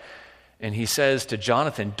threat, and he says to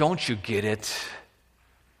Jonathan, don't you get it?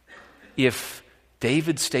 If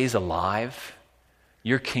David stays alive,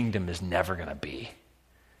 your kingdom is never going to be.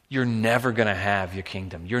 You're never going to have your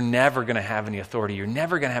kingdom. You're never going to have any authority. You're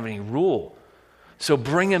never going to have any rule. So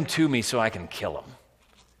bring him to me so I can kill him.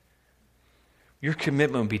 Your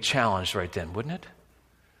commitment would be challenged right then, wouldn't it?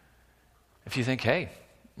 If you think, hey,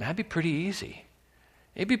 that'd be pretty easy.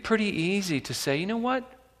 It'd be pretty easy to say, you know what?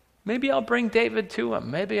 Maybe I'll bring David to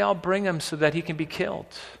him. Maybe I'll bring him so that he can be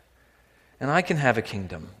killed. And I can have a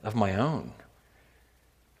kingdom of my own.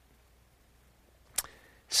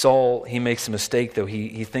 Saul, he makes a mistake, though.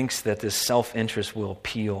 He thinks that this self-interest will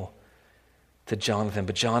appeal to Jonathan.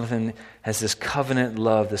 But Jonathan has this covenant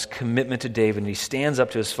love, this commitment to David, and he stands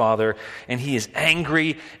up to his father, and he is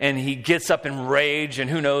angry, and he gets up in rage, and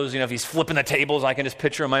who knows, if he's flipping the tables, I can just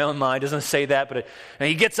picture in my own mind. It doesn't say that, but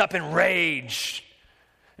he gets up in rage,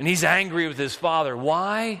 and he's angry with his father.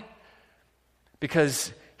 Why?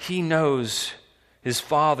 Because he knows his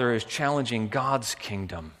father is challenging God's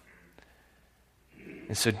kingdom.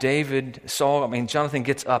 And so Jonathan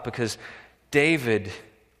gets up because David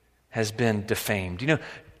has been defamed.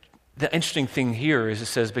 The interesting thing here is it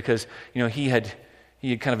says because, he had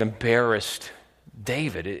kind of embarrassed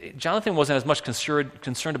David. Jonathan wasn't as much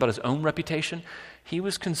concerned about his own reputation. He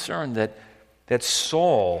was concerned that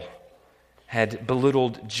Saul had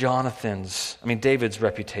belittled David's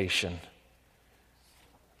reputation.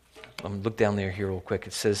 Look down there here real quick.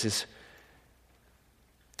 It says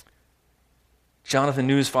Jonathan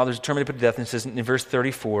knew his father was determined to put to death, and it says in verse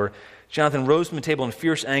 34, Jonathan rose from the table in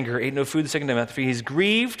fierce anger, ate no food the second time after. He's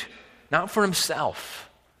grieved, not for himself.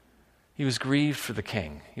 He was grieved for the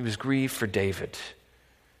king. He was grieved for David.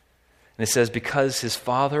 And it says, because his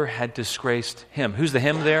father had disgraced him. Who's the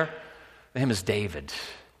him there? The him is David.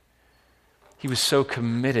 He was so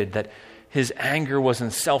committed that his anger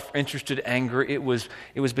wasn't self-interested anger. It was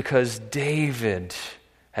because David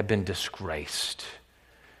had been disgraced.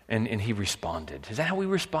 And he responded. Is that how we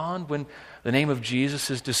respond when the name of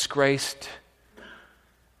Jesus is disgraced?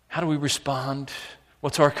 How do we respond?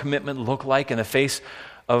 What's our commitment look like in the face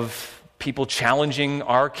of people challenging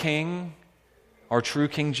our King, our true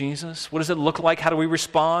King Jesus? What does it look like? How do we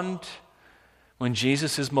respond when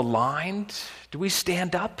Jesus is maligned? Do we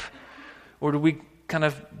stand up? Or do we kind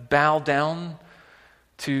of bow down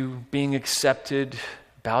to being accepted,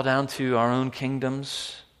 bow down to our own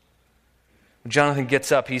kingdoms? Jonathan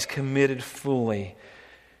gets up. He's committed fully.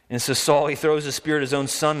 And so Saul, he throws the spear at his own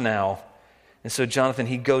son now. And so Jonathan,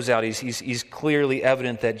 he goes out. He's clearly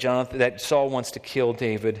evident that Saul wants to kill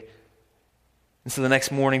David. And so the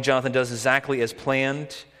next morning, Jonathan does exactly as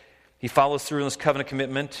planned. He follows through on his covenant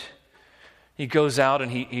commitment. He goes out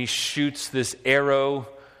and he shoots this arrow,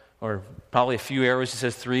 or probably a few arrows. He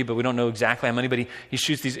says 3, but we don't know exactly how many. But he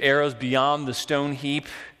shoots these arrows beyond the stone heap.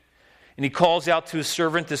 And he calls out to his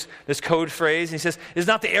servant this code phrase. And he says, "Is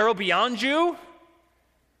not the arrow beyond you?"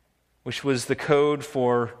 Which was the code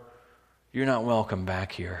for, "You're not welcome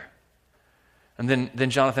back here." And then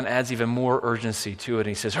Jonathan adds even more urgency to it. And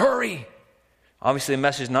he says, "Hurry!" Obviously, the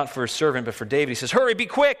message is not for his servant, but for David. He says, "Hurry, be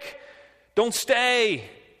quick! Don't stay!"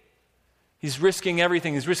 He's risking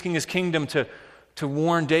everything. He's risking his kingdom to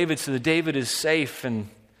warn David so that David is safe. And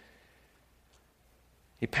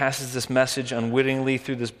he passes this message unwittingly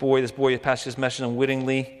through this boy. This boy passes this message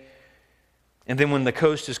unwittingly. And then when the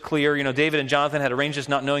coast is clear, David and Jonathan had arranged this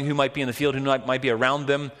not knowing who might be in the field, who might be around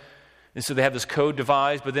them. And so they have this code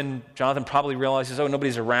devised, but then Jonathan probably realizes,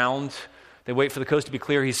 nobody's around. They wait for the coast to be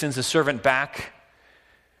clear. He sends his servant back.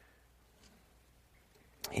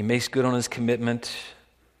 He makes good on his commitment.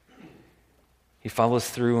 He follows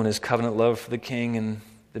through on his covenant love for the king. In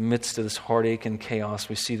the midst of this heartache and chaos,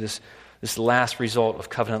 we see this last result of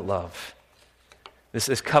covenant love.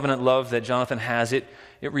 This covenant love that Jonathan has, it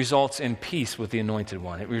results in peace with the anointed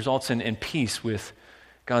one. It results in peace with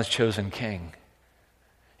God's chosen king.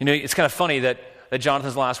 It's kind of funny that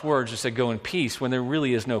Jonathan's last words just said, "Go in peace," when there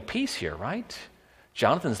really is no peace here, right?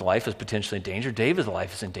 Jonathan's life is potentially in danger. David's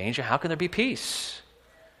life is in danger. How can there be peace?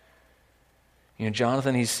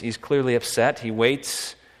 Jonathan, he's clearly upset. He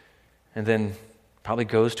waits and then probably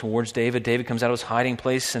goes towards David. David comes out of his hiding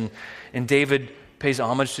place, and David pays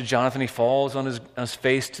homage to Jonathan. He falls on his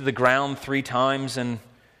face to the ground 3 times, and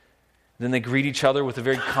then they greet each other with a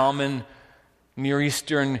very common Near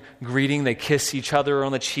Eastern greeting. They kiss each other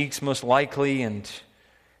on the cheeks, most likely, and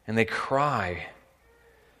they cry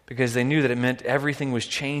because they knew that it meant everything was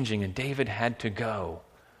changing and David had to go.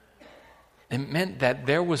 It meant that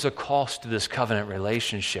there was a cost to this covenant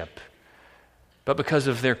relationship. But because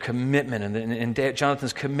of their commitment and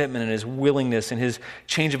Jonathan's commitment and his willingness and his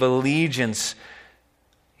change of allegiance,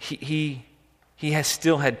 he has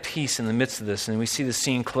still had peace in the midst of this. And we see the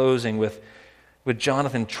scene closing with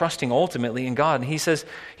Jonathan trusting ultimately in God. And he says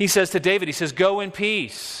to David, he says, "Go in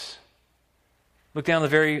peace." Look down the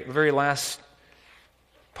very last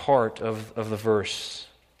part of the verse.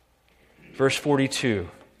 Verse 42,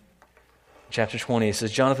 chapter 20. It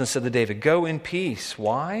says, Jonathan said to David, "Go in peace."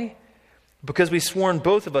 Why? Because we've sworn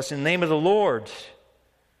both of us in the name of the Lord.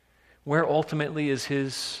 Where ultimately is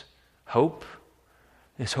his hope?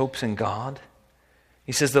 His hope's in God.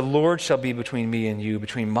 He says, "The Lord shall be between me and you,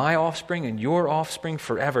 between my offspring and your offspring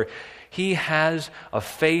forever." He has a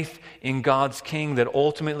faith in God's king that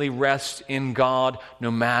ultimately rests in God no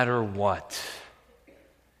matter what.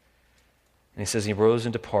 And he says he rose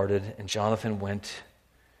and departed, and Jonathan went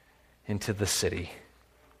into the city.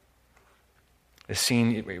 The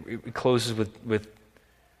scene, it closes with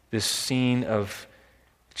this scene of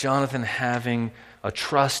Jonathan having a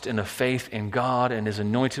trust and a faith in God and his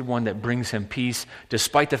anointed one that brings him peace,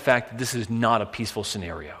 despite the fact that this is not a peaceful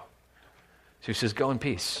scenario. So he says, "Go in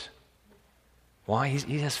peace." Why?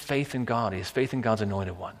 He has faith in God. He has faith in God's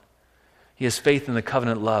anointed one. He has faith in the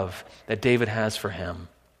covenant love that David has for him.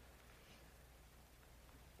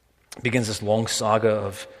 It begins this long saga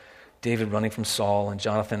of David running from Saul and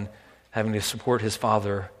Jonathan having to support his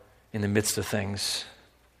father in the midst of things.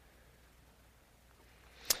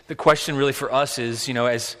 The question really for us is,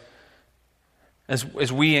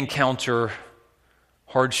 as we encounter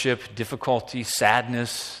hardship, difficulty,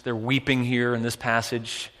 sadness, they're weeping here in this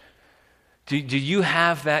passage, do you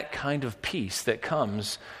have that kind of peace that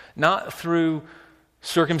comes not through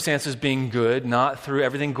circumstances being good, not through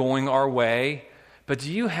everything going our way, but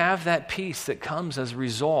do you have that peace that comes as a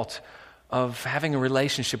result of having a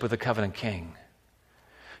relationship with a covenant king?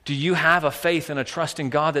 Do you have a faith and a trust in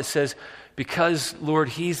God that says, because, Lord,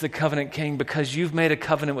 He's the covenant king, because you've made a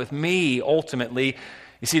covenant with me, ultimately,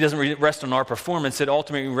 you see, it doesn't rest on our performance, it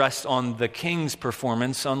ultimately rests on the king's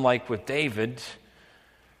performance, unlike with David.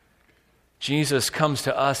 Jesus comes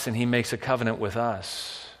to us and He makes a covenant with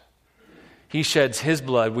us. He sheds His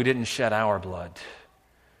blood, we didn't shed our blood.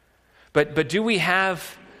 But do we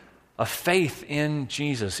have a faith in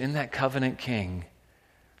Jesus, in that covenant king,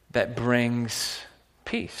 that brings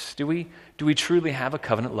peace? Do we truly have a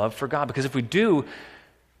covenant love for God? Because if we do,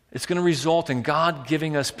 it's going to result in God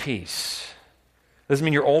giving us peace. Doesn't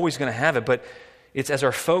mean you're always going to have it, but it's as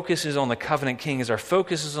our focus is on the covenant king, as our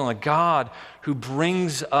focus is on the God who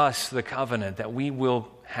brings us the covenant, that we will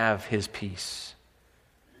have His peace.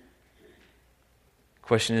 The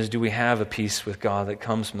question is, do we have a peace with God that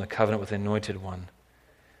comes from the covenant with the anointed one?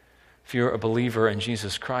 If you're a believer in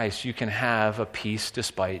Jesus Christ, you can have a peace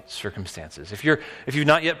despite circumstances. If you've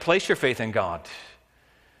not yet placed your faith in God,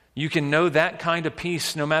 you can know that kind of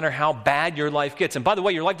peace no matter how bad your life gets. And by the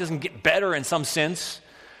way, your life doesn't get better in some sense.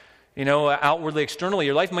 Outwardly, externally,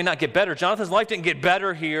 your life may not get better. Jonathan's life didn't get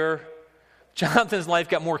better here. Jonathan's life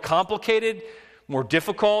got more complicated, more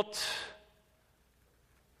difficult.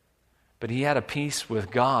 But he had a peace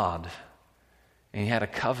with God, and he had a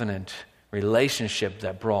covenant relationship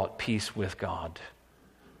that brought peace with God,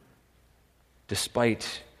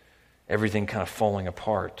 despite everything kind of falling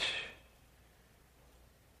apart.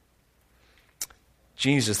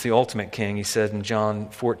 Jesus, the ultimate king, he said in John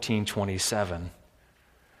 14:27,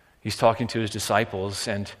 he's talking to his disciples,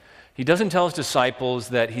 and he doesn't tell his disciples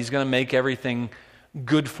that he's going to make everything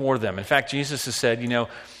good for them. In fact, Jesus has said,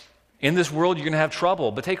 in this world you're going to have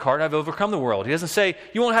trouble, but take heart, I've overcome the world. He doesn't say,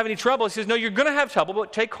 you won't have any trouble. He says, no, you're going to have trouble,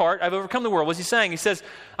 but take heart, I've overcome the world. What's he saying? He says,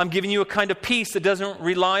 I'm giving you a kind of peace that doesn't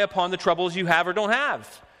rely upon the troubles you have or don't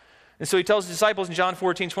have. And so he tells his disciples in John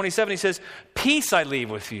 14:27, he says, peace I leave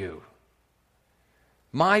with you.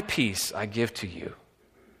 My peace I give to you.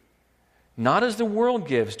 Not as the world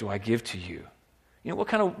gives do I give to you. What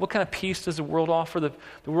kind of peace does the world offer? The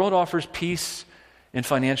world offers peace in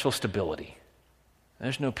financial stability.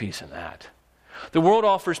 There's no peace in that. The world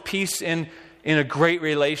offers peace in a great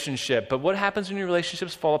relationship. But what happens when your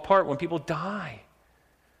relationships fall apart? When people die?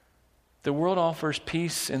 The world offers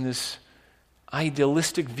peace in this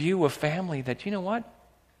idealistic view of family that, you know what?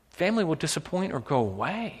 Family will disappoint or go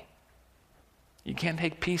away. You can't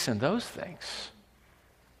take peace in those things.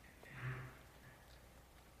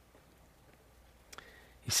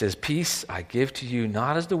 He says, peace I give to you,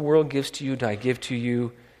 not as the world gives to you, do I give to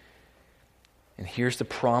you. And here's the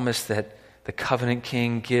promise that the covenant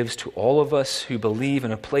king gives to all of us who believe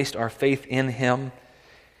and have placed our faith in him,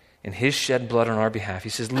 in his shed blood on our behalf. He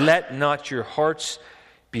says, let not your hearts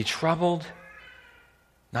be troubled,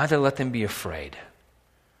 neither let them be afraid.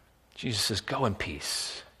 Jesus says, go in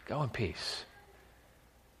peace. Go in peace.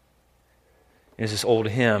 There's this old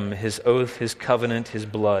hymn, his oath, his covenant, his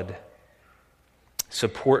blood.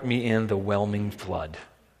 Support me in the whelming flood.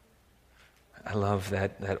 I love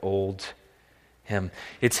that old hymn.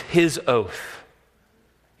 It's his oath.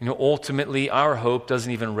 You know, ultimately, our hope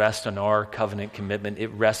doesn't even rest on our covenant commitment. It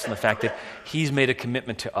rests on the fact that he's made a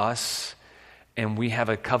commitment to us, and we have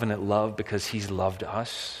a covenant love because he's loved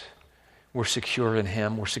us. We're secure in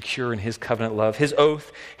him. We're secure in his covenant love. His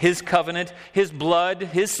oath, his covenant, his blood,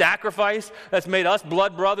 his sacrifice that's made us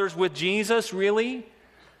blood brothers with Jesus, really?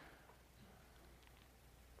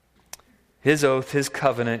 His oath, his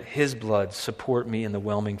covenant, his blood support me in the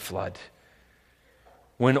whelming flood.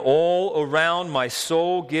 When all around my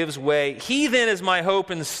soul gives way, he then is my hope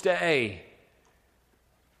and stay.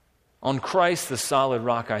 On Christ, the solid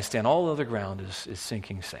rock I stand. All other ground is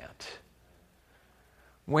sinking sand.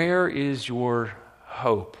 Where is your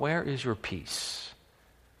hope? Where is your peace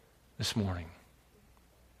this morning?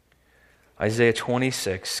 Isaiah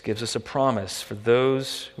 26 gives us a promise for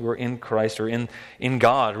those who are in Christ, or in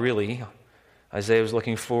God, really. Isaiah was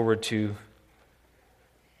looking forward to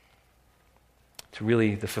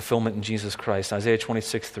really the fulfillment in Jesus Christ. Isaiah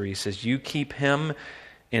 26:3 says, you keep him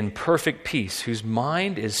in perfect peace, whose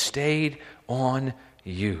mind is stayed on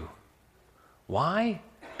you. Why?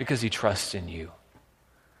 Because he trusts in you.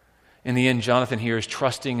 In the end, Jonathan here is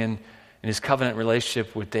trusting in his covenant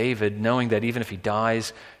relationship with David, knowing that even if he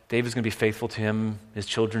dies, David's going to be faithful to him, his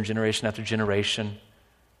children, generation after generation.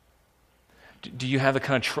 Do you have the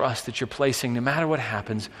kind of trust that you're placing, no matter what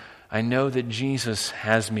happens, I know that Jesus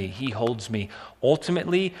has me. He holds me.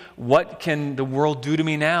 Ultimately, what can the world do to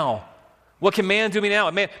me now? What can man do to me now?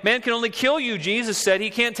 Man can only kill you, Jesus said. He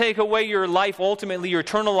can't take away your life, ultimately, your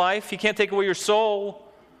eternal life. He can't take away your soul.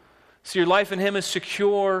 So your life in him is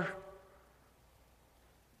secure.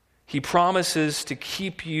 He promises to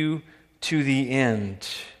keep you to the end.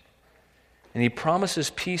 And he promises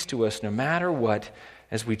peace to us no matter what,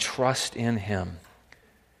 as we trust in him.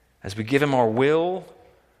 As we give him our will,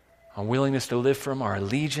 our willingness to live for him, our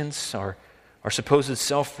allegiance, our supposed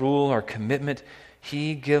self-rule, our commitment,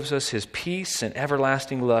 he gives us his peace and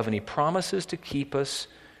everlasting love, and he promises to keep us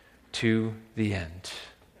to the end.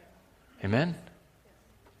 Amen?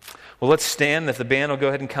 Well, let's stand. If the band will go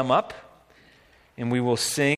ahead and come up, and we will sing.